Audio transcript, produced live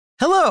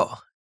Hello,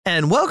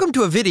 and welcome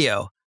to a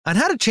video on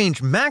how to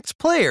change max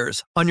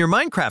players on your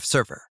Minecraft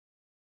server.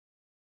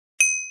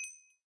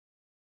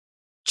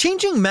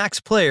 Changing max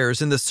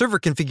players in the server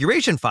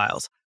configuration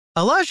files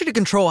allows you to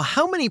control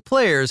how many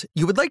players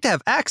you would like to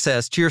have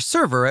access to your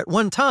server at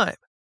one time.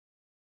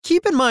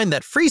 Keep in mind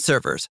that free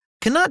servers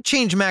cannot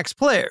change max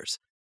players,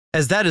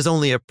 as that is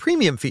only a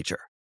premium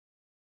feature.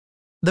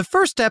 The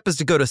first step is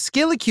to go to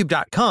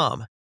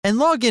scalacube.com and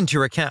log into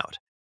your account.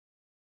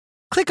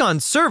 Click on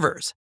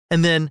Servers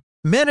and then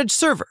Manage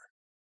Server.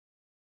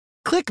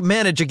 Click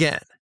Manage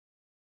again.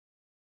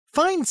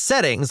 Find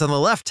Settings on the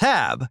left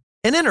tab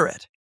and enter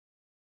it.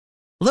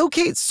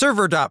 Locate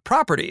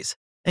server.properties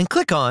and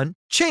click on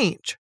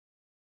Change.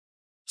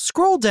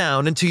 Scroll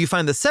down until you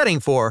find the setting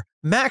for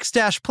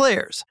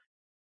max-players.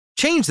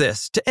 Change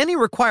this to any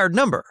required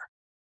number.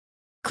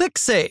 Click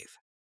Save.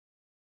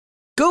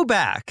 Go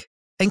back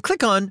and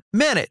click on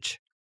Manage.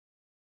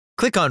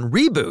 Click on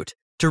Reboot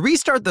to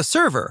restart the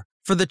server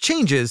for the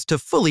changes to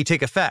fully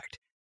take effect.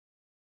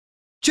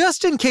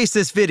 Just in case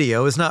this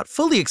video is not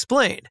fully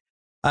explained,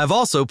 I've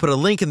also put a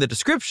link in the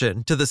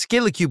description to the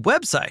Scalacube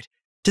website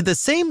to the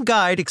same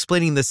guide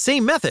explaining the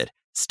same method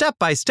step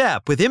by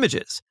step with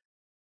images.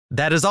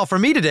 That is all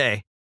from me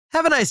today.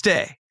 Have a nice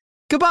day.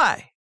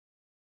 Goodbye.